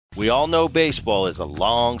We all know baseball is a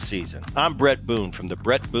long season. I'm Brett Boone from the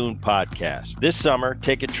Brett Boone Podcast. This summer,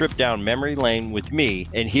 take a trip down memory lane with me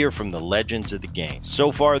and hear from the legends of the game.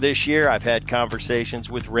 So far this year, I've had conversations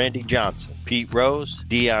with Randy Johnson, Pete Rose,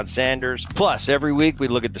 Deion Sanders. Plus, every week we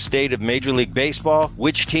look at the state of Major League Baseball,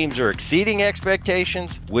 which teams are exceeding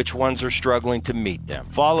expectations, which ones are struggling to meet them.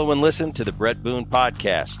 Follow and listen to the Brett Boone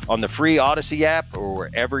Podcast on the free Odyssey app or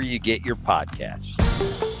wherever you get your podcasts.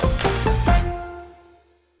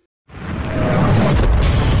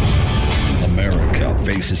 America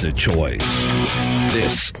faces a choice.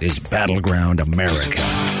 This is Battleground America.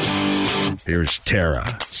 Here's Tara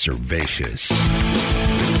Servatius.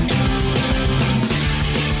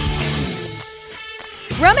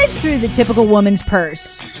 Rummage through the typical woman's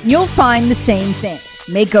purse. You'll find the same things.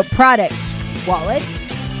 Makeup products, wallet,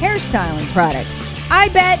 hairstyling products. I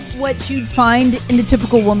bet what you'd find in the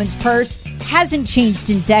typical woman's purse hasn't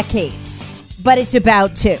changed in decades, but it's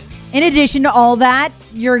about to. In addition to all that,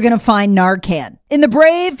 you're going to find Narcan. In the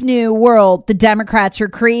brave new world the Democrats are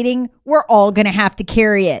creating, we're all going to have to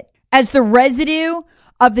carry it. As the residue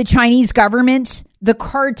of the Chinese government, the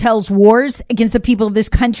cartel's wars against the people of this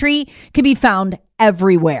country can be found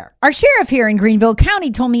everywhere. Our sheriff here in Greenville County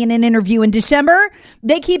told me in an interview in December,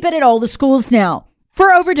 they keep it at all the schools now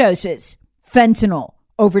for overdoses, fentanyl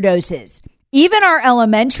overdoses. Even our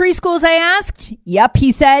elementary schools, I asked. Yep,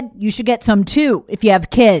 he said, you should get some too if you have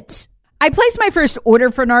kids. I placed my first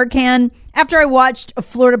order for Narcan after I watched a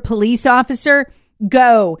Florida police officer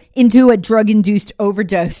go into a drug-induced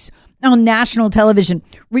overdose on national television,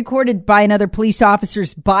 recorded by another police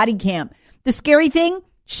officer's body cam. The scary thing,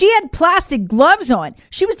 she had plastic gloves on.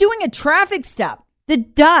 She was doing a traffic stop. The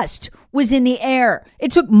dust was in the air.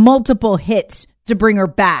 It took multiple hits to bring her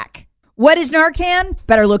back. What is Narcan?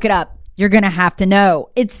 Better look it up. You're going to have to know.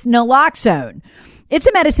 It's naloxone. It's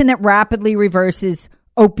a medicine that rapidly reverses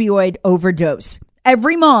opioid overdose.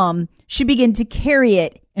 Every mom should begin to carry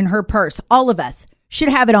it in her purse. All of us should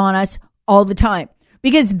have it on us all the time,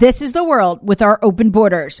 because this is the world with our open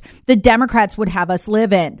borders the Democrats would have us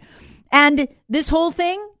live in. And this whole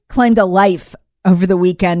thing claimed a life over the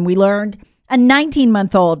weekend. We learned a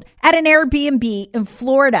 19-month-old at an Airbnb in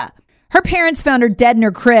Florida. Her parents found her dead in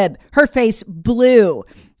her crib, her face blue,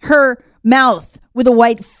 her mouth with a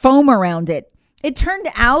white foam around it. It turned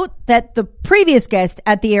out that the previous guest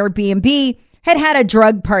at the Airbnb had had a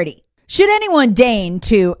drug party. Should anyone deign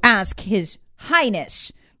to ask His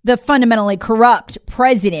Highness, the fundamentally corrupt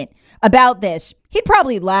president, about this, he'd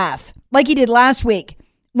probably laugh like he did last week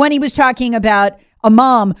when he was talking about a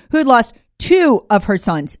mom who had lost 2 of her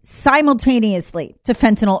sons simultaneously to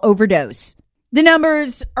fentanyl overdose. The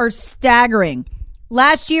numbers are staggering.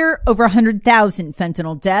 Last year, over 100,000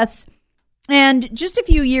 fentanyl deaths. And just a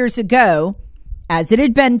few years ago, as it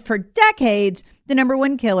had been for decades, the number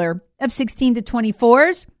one killer of 16 to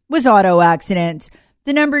 24s was auto accidents.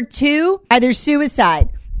 The number 2, either suicide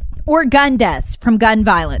or gun deaths from gun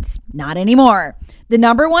violence. Not anymore. The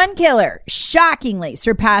number one killer, shockingly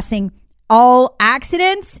surpassing all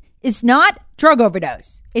accidents, is not drug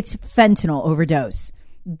overdose. It's fentanyl overdose.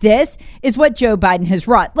 This is what Joe Biden has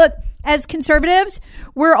wrought. Look, as conservatives,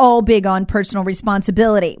 we're all big on personal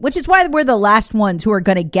responsibility, which is why we're the last ones who are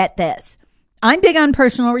going to get this. I'm big on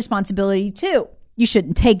personal responsibility, too. You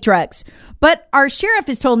shouldn't take drugs. But our sheriff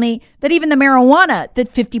has told me that even the marijuana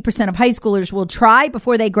that 50% of high schoolers will try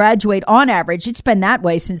before they graduate on average, it's been that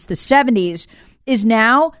way since the 70s, is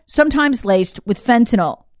now sometimes laced with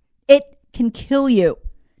fentanyl. It can kill you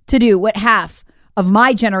to do what half of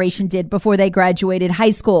my generation did before they graduated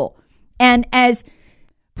high school. And as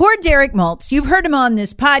poor Derek Maltz, you've heard him on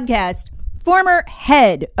this podcast, former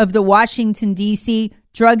head of the Washington, D.C.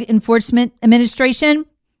 Drug Enforcement Administration,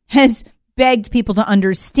 has begged people to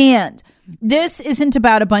understand. This isn't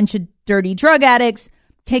about a bunch of dirty drug addicts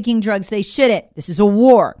taking drugs they shouldn't. This is a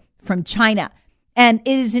war from China, and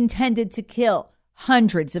it is intended to kill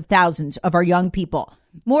hundreds of thousands of our young people.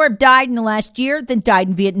 More have died in the last year than died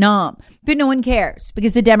in Vietnam. But no one cares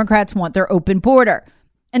because the Democrats want their open border.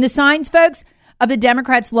 And the signs, folks, of the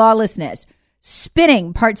Democrats' lawlessness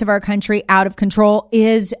spinning parts of our country out of control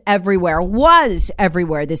is everywhere, was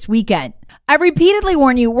everywhere this weekend. I repeatedly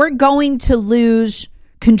warn you, we're going to lose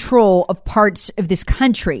control of parts of this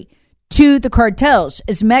country to the cartels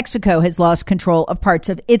as Mexico has lost control of parts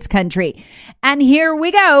of its country. And here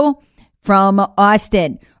we go from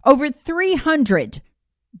Austin. Over 300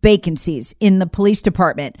 vacancies in the police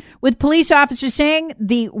department, with police officers saying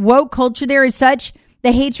the woke culture there is such,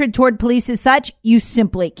 the hatred toward police is such, you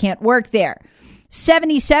simply can't work there.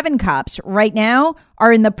 77 cops right now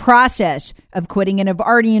are in the process of quitting and have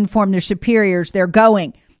already informed their superiors they're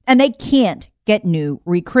going, and they can't get new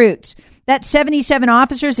recruits. That's 77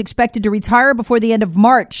 officers expected to retire before the end of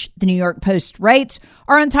March, the New York Post writes,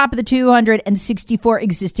 are on top of the 264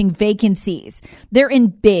 existing vacancies. They're in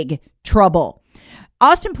big trouble.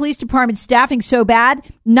 Austin Police Department staffing so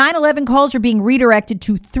bad, 911 calls are being redirected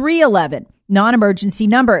to 311 non-emergency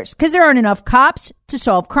numbers because there aren't enough cops to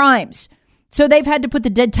solve crimes. So they've had to put the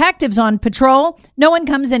detectives on patrol. No one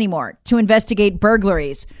comes anymore to investigate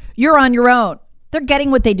burglaries. You're on your own. They're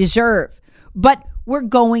getting what they deserve. But we're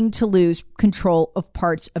going to lose control of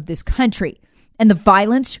parts of this country, and the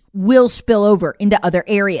violence will spill over into other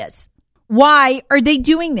areas. Why are they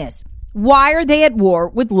doing this? Why are they at war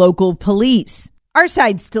with local police? Our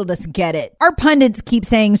side still doesn't get it. Our pundits keep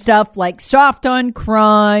saying stuff like soft on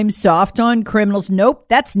crime, soft on criminals. Nope,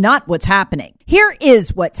 that's not what's happening. Here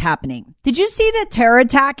is what's happening. Did you see the terror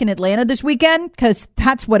attack in Atlanta this weekend? Because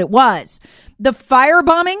that's what it was. The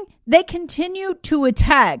firebombing, they continue to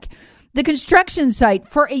attack the construction site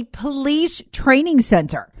for a police training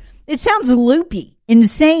center. It sounds loopy,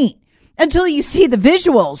 insane, until you see the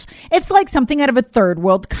visuals. It's like something out of a third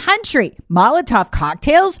world country. Molotov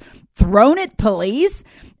cocktails thrown at police,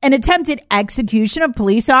 an attempted execution of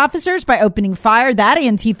police officers by opening fire. That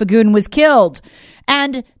Antifa goon was killed.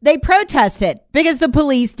 And they protested because the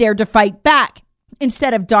police dared to fight back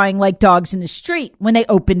instead of dying like dogs in the street when they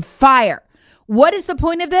opened fire. What is the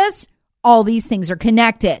point of this? All these things are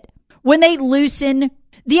connected. When they loosen,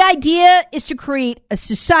 the idea is to create a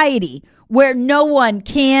society where no one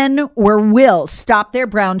can or will stop their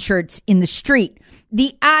brown shirts in the street.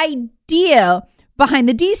 The idea behind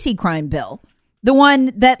the DC crime bill, the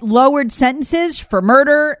one that lowered sentences for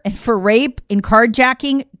murder and for rape and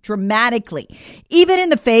carjacking dramatically, even in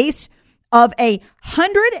the face of a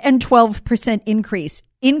 112% increase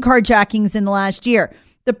in carjackings in the last year.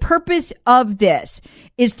 The purpose of this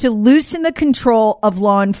is to loosen the control of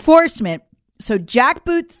law enforcement so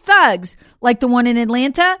jackboot thugs like the one in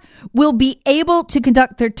Atlanta will be able to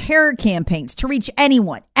conduct their terror campaigns to reach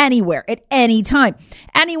anyone, anywhere, at any time.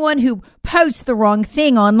 Anyone who posts the wrong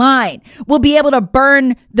thing online will be able to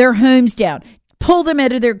burn their homes down, pull them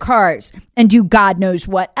out of their cars, and do God knows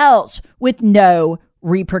what else with no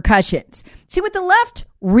repercussions. See, what the left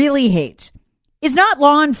really hates is not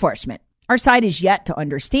law enforcement. Our side is yet to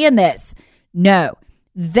understand this. No,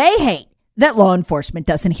 they hate that law enforcement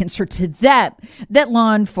doesn't answer to them, that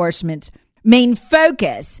law enforcement's main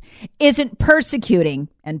focus isn't persecuting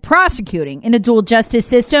and prosecuting in a dual justice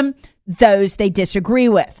system those they disagree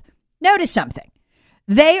with. Notice something.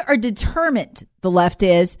 They are determined, the left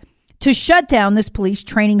is, to shut down this police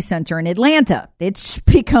training center in Atlanta. It's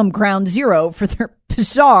become ground zero for their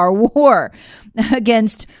bizarre war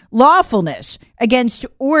against lawfulness, against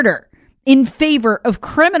order, in favor of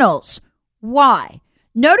criminals. Why?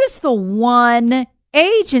 Notice the one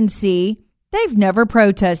agency they've never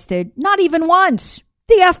protested, not even once,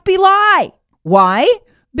 the FBI. Why?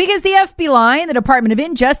 Because the FBI and the Department of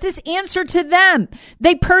Injustice answer to them.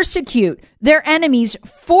 They persecute their enemies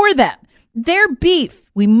for them. Their beef,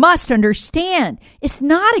 we must understand, is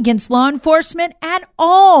not against law enforcement at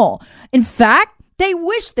all. In fact, they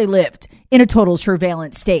wish they lived in a total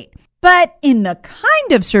surveillance state. But in the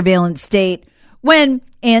kind of surveillance state when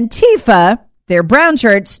Antifa, their brown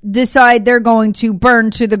shirts, decide they're going to burn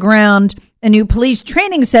to the ground a new police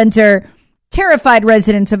training center, terrified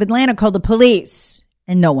residents of Atlanta call the police,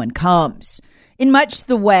 and no one comes. In much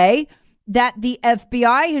the way that the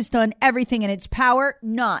FBI has done everything in its power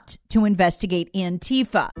not to investigate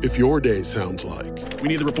Antifa. If your day sounds like, we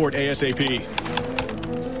need the report ASAP,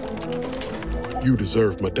 you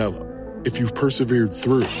deserve Modelo. If you've persevered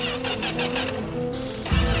through,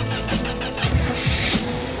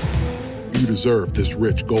 you deserve this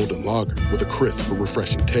rich golden lager with a crisp but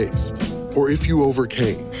refreshing taste. Or if you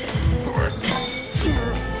overcame, 2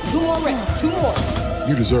 more reps, 2 more.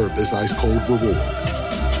 You deserve this ice cold reward.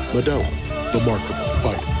 Modelo, the mark of a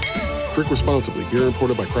fighter. Drink responsibly. Beer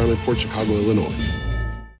imported by Crown Port Chicago, Illinois.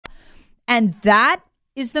 And that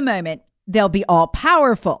is the moment they'll be all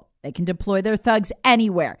powerful. They can deploy their thugs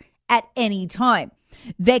anywhere, at any time.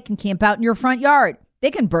 They can camp out in your front yard.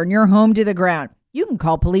 They can burn your home to the ground. You can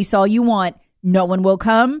call police all you want. No one will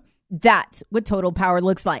come. That's what total power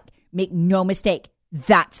looks like. Make no mistake.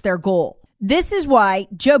 That's their goal. This is why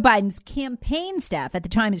Joe Biden's campaign staff, at the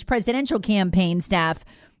time his presidential campaign staff,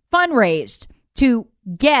 fundraised to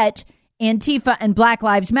get Antifa and Black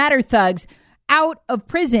Lives Matter thugs out of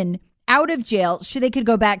prison, out of jail, so they could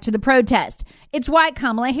go back to the protest. It's why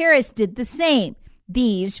Kamala Harris did the same.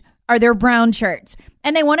 These are their brown shirts.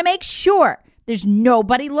 And they want to make sure there's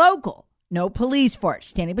nobody local, no police force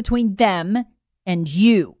standing between them and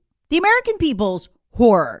you. The American people's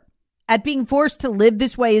horror at being forced to live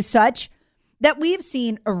this way is such that we've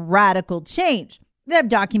seen a radical change that I've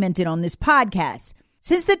documented on this podcast.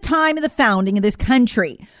 Since the time of the founding of this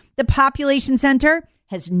country, the population center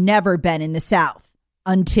has never been in the South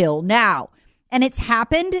until now. And it's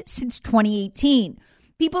happened since 2018.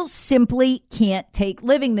 People simply can't take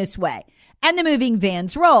living this way. And the moving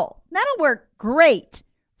van's role. That'll work great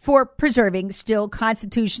for preserving still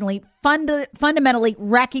constitutionally, fundamentally,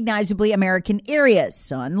 recognizably American areas.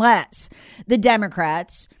 So unless the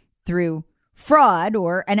Democrats, through fraud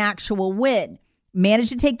or an actual win, manage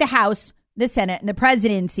to take the House, the Senate, and the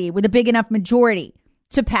presidency with a big enough majority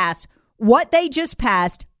to pass what they just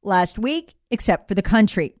passed last week, except for the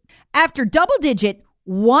country. After double-digit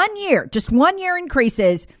 1 year, just 1 year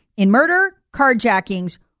increases in murder,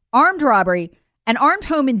 carjackings, armed robbery, and armed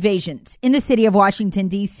home invasions in the city of Washington,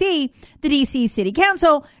 D.C., the D.C. City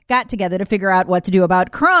Council got together to figure out what to do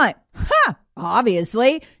about crime.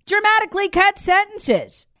 Obviously, dramatically cut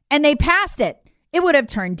sentences. And they passed it. It would have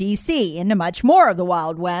turned D.C. into much more of the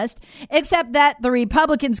Wild West, except that the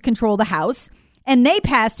Republicans control the House, and they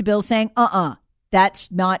passed a bill saying,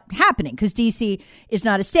 that's not happening because D.C. is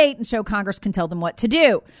not a state, and so Congress can tell them what to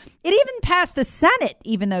do. It even passed the Senate,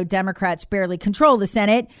 even though Democrats barely control the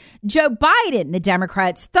Senate. Joe Biden, the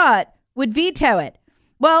Democrats thought, would veto it.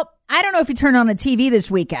 Well, I don't know if you turned on a TV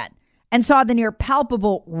this weekend and saw the near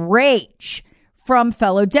palpable rage from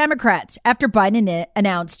fellow Democrats after Biden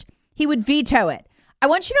announced he would veto it. I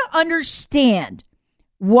want you to understand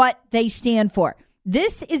what they stand for.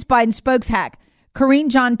 This is Biden's spokeshack, Karine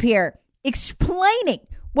Jean-Pierre, explaining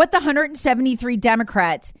what the 173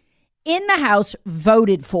 Democrats in the House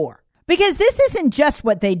voted for. Because this isn't just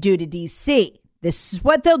what they do to D.C. This is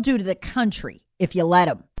what they'll do to the country if you let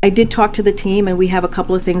them. I did talk to the team, and we have a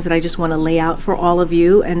couple of things that I just want to lay out for all of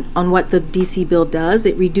you and on what the D.C. bill does.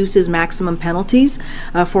 It reduces maximum penalties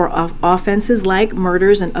for offenses like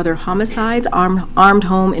murders and other homicides, armed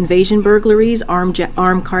home invasion burglaries, armed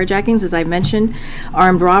carjackings, as I mentioned,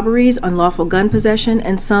 armed robberies, unlawful gun possession,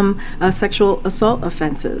 and some sexual assault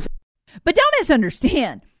offenses. But don't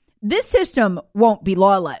misunderstand. This system won't be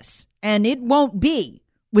lawless, and it won't be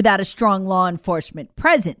without a strong law enforcement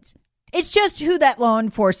presence. It's just who that law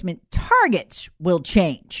enforcement targets will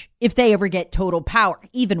change if they ever get total power,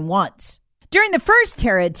 even once. During the first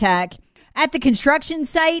terror attack at the construction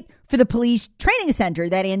site for the police training center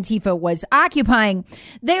that Antifa was occupying,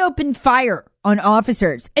 they opened fire on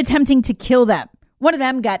officers, attempting to kill them. One of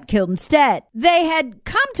them got killed instead. They had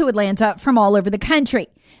come to Atlanta from all over the country.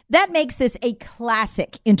 That makes this a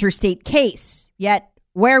classic interstate case. Yet,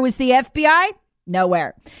 where was the FBI?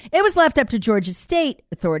 Nowhere. It was left up to Georgia state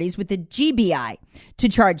authorities with the GBI to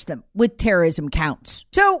charge them with terrorism counts.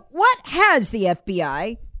 So what has the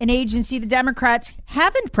FBI, an agency the Democrats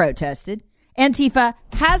haven't protested, Antifa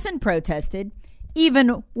hasn't protested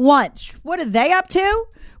even once? What are they up to?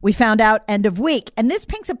 We found out end of week. And this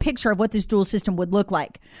paints a picture of what this dual system would look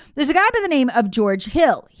like. There's a guy by the name of George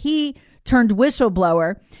Hill. He turned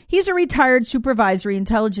whistleblower. He's a retired supervisory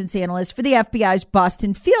intelligence analyst for the FBI's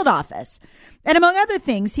Boston field office. And among other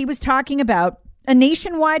things, he was talking about a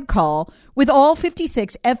nationwide call with all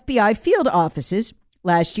 56 FBI field offices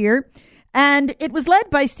last year. And it was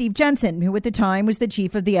led by Steve Jensen, who at the time was the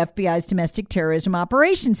chief of the FBI's Domestic Terrorism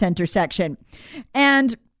Operations Center section.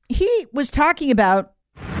 And he was talking about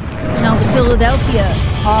how the Philadelphia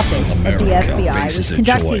office of the FBI was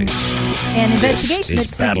conducting an investigation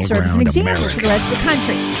that should serve as an example for the rest of the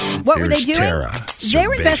country. What were they doing? They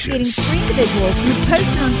were investigating 3 individuals who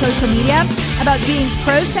posted on social media about being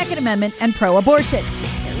pro-Second Amendment and pro-abortion.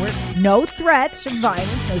 There were no threats of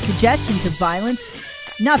violence, no suggestions of violence,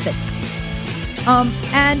 nothing.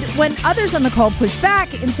 And when others on the call pushed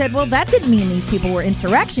back and said, well, that didn't mean these people were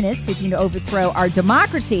insurrectionists seeking to overthrow our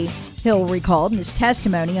democracy, Hill recalled in his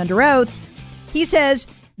testimony under oath. He says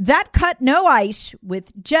that cut no ice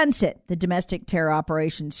with Jensen, the domestic terror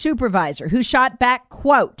operations supervisor, who shot back,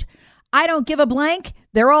 quote, "I don't give a blank.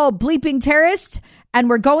 They're all bleeping terrorists and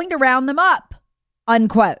we're going to round them up,"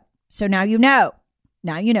 unquote. So now you know.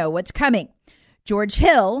 Now you know what's coming. George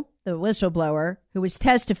Hill, the whistleblower who was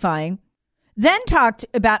testifying, then talked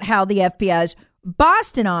about how the FBI's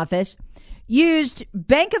Boston office used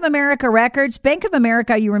Bank of America records. Bank of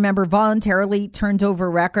America, you remember, voluntarily turned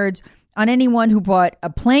over records on anyone who bought a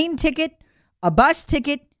plane ticket, a bus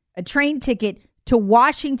ticket, a train ticket to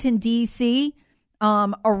Washington, D.C.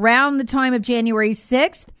 Around the time of January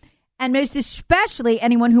 6th, and most especially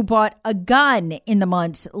anyone who bought a gun in the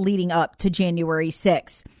months leading up to January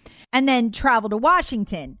 6th, and then traveled to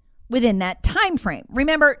Washington within that time frame.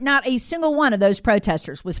 Remember, not a single one of those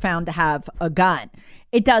protesters was found to have a gun.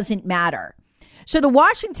 It doesn't matter. So the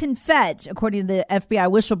Washington feds, according to the FBI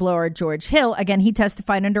whistleblower George Hill, again, he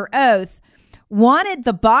testified under oath, wanted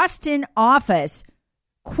the Boston office,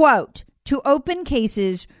 quote, to open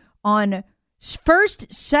cases on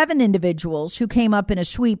first 7 individuals who came up in a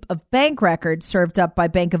sweep of bank records served up by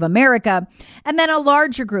Bank of America, and then a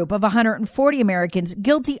larger group of 140 Americans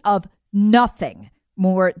guilty of nothing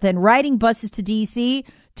more than riding buses to D.C.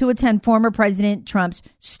 to attend former President Trump's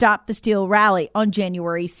Stop the Steal rally on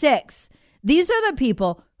January 6th. These are the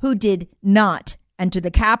people who did not enter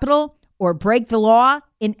the Capitol or break the law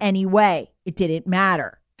in any way. It didn't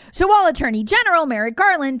matter. So while Attorney General Merrick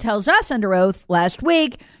Garland tells us under oath last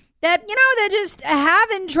week that, they're just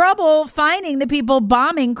having trouble finding the people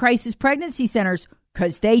bombing crisis pregnancy centers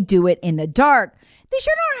because they do it in the dark, they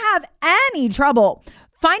sure don't have any trouble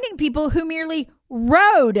finding people who merely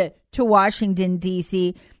rode to Washington,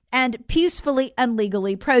 D.C. and peacefully and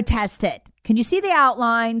legally protested. Can you see the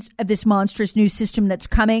outlines of this monstrous new system that's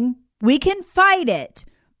coming? We can fight it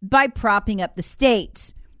by propping up the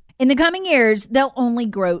states. In the coming years, they'll only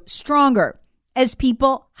grow stronger as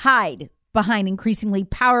people hide behind increasingly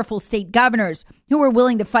powerful state governors who are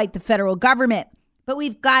willing to fight the federal government. But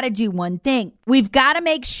we've got to do one thing. We've got to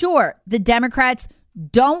make sure the Democrats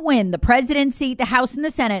don't win the presidency, the House, and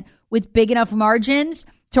the Senate with big enough margins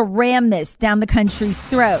to ram this down the country's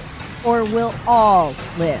throat, or we'll all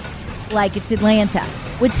live like it's Atlanta,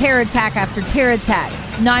 with terror attack after terror attack,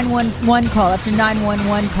 911 call after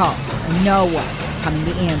 911 call, and no one coming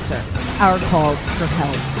to answer our calls for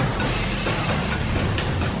help.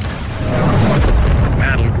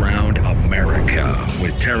 Battleground America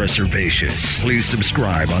with Tara Servatius. Please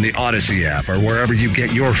subscribe on the Odyssey app or wherever you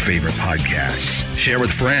get your favorite podcasts. Share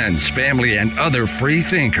with friends, family, and other free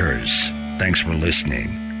thinkers. Thanks for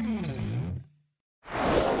listening.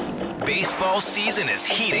 Baseball season is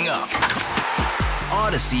heating up.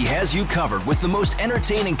 Odyssey has you covered with the most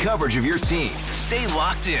entertaining coverage of your team. Stay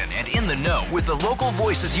locked in and in the know with the local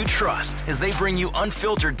voices you trust as they bring you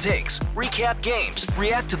unfiltered takes, recap games,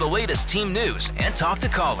 react to the latest team news, and talk to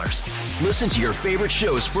callers. Listen to your favorite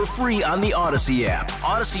shows for free on the Odyssey app,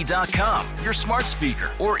 Odyssey.com, your smart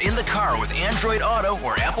speaker, or in the car with Android Auto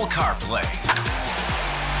or Apple CarPlay.